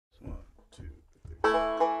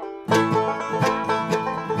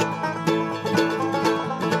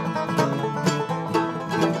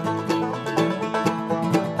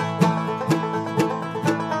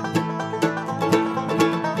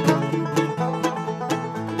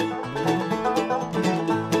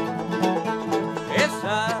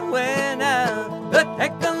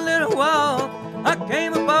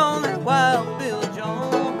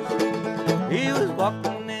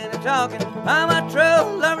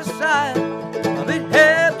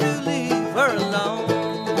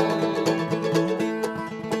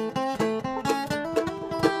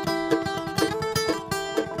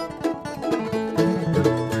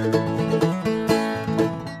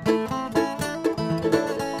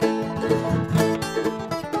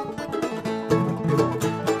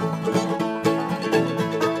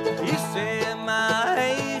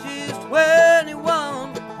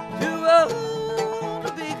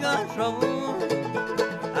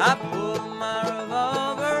I pulled my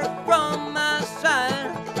revolver from my side.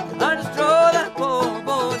 I destroyed that poor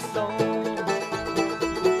boy's soul.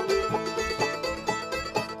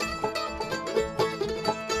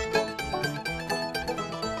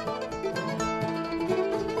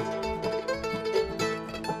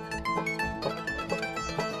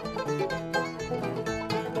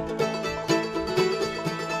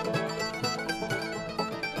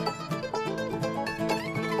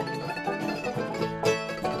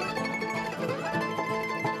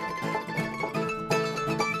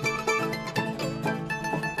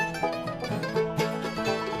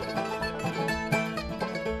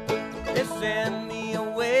 They sent me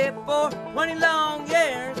away for 20 long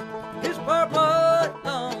years. His poor blood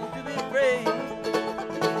longed to be free.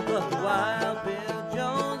 But Wild Bill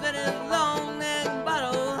Jones and his long-necked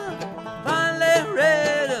bottle finally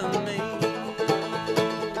rid of me.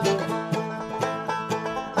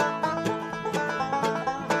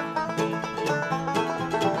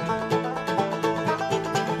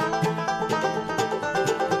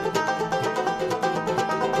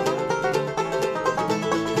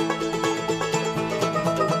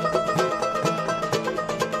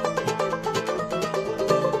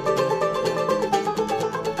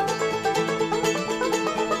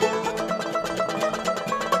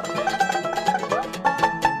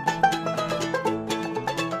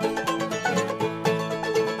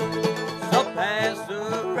 So pass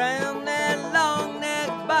around that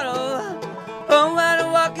long-necked bottle. Oh,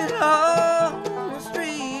 while walking home the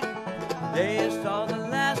street, they saw the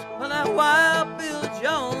last of that Wild Bill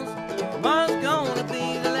Jones. Tomorrow's gonna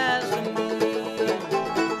be the last of me.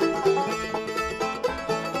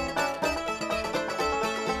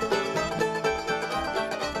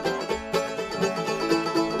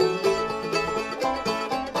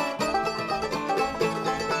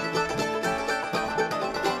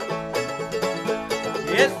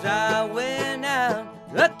 Yes, I went out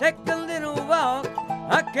to take a little walk.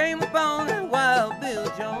 I came upon that Wild Bill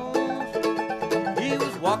Jones. He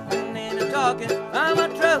was walking and talking by my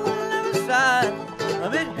trouble side. A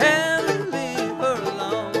bit heavy